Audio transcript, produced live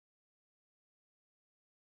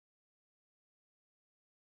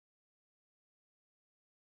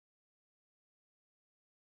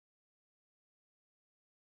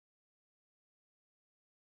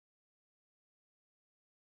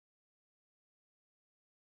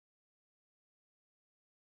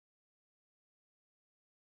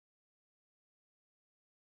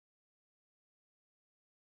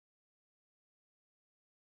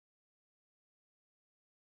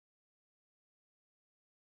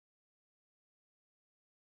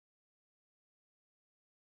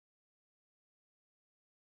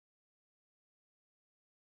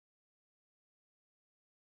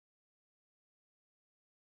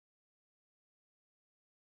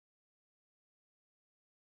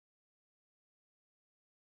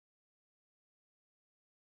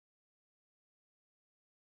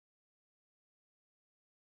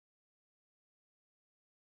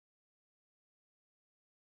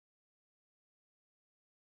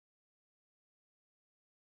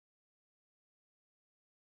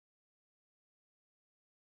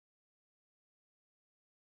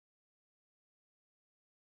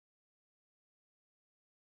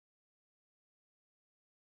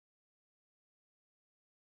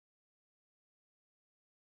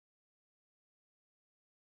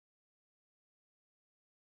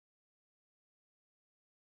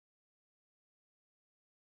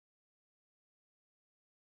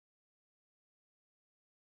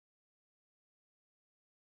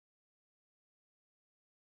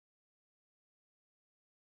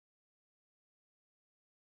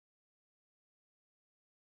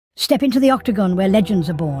Step into the octagon where legends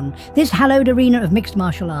are born. This hallowed arena of mixed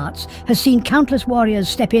martial arts has seen countless warriors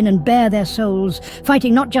step in and bare their souls,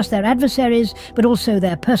 fighting not just their adversaries, but also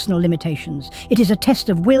their personal limitations. It is a test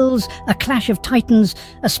of wills, a clash of titans,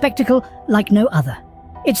 a spectacle like no other.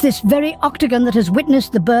 It's this very octagon that has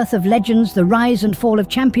witnessed the birth of legends, the rise and fall of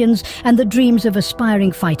champions, and the dreams of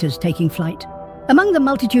aspiring fighters taking flight. Among the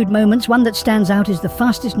multitude moments, one that stands out is the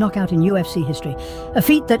fastest knockout in UFC history, a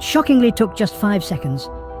feat that shockingly took just 5 seconds.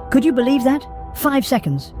 Could you believe that? 5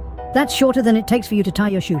 seconds. That's shorter than it takes for you to tie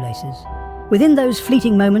your shoelaces. Within those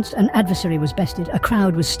fleeting moments, an adversary was bested, a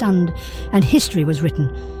crowd was stunned, and history was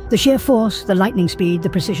written. The sheer force, the lightning speed, the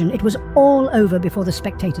precision, it was all over before the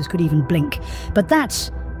spectators could even blink. But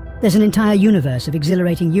there's an entire universe of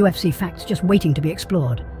exhilarating UFC facts just waiting to be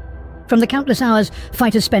explored. From the countless hours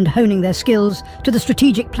fighters spend honing their skills, to the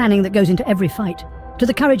strategic planning that goes into every fight, to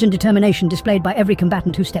the courage and determination displayed by every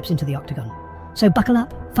combatant who steps into the octagon. So buckle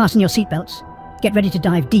up, fasten your seatbelts, get ready to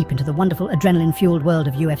dive deep into the wonderful adrenaline-fueled world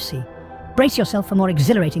of UFC. Brace yourself for more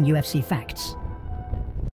exhilarating UFC facts.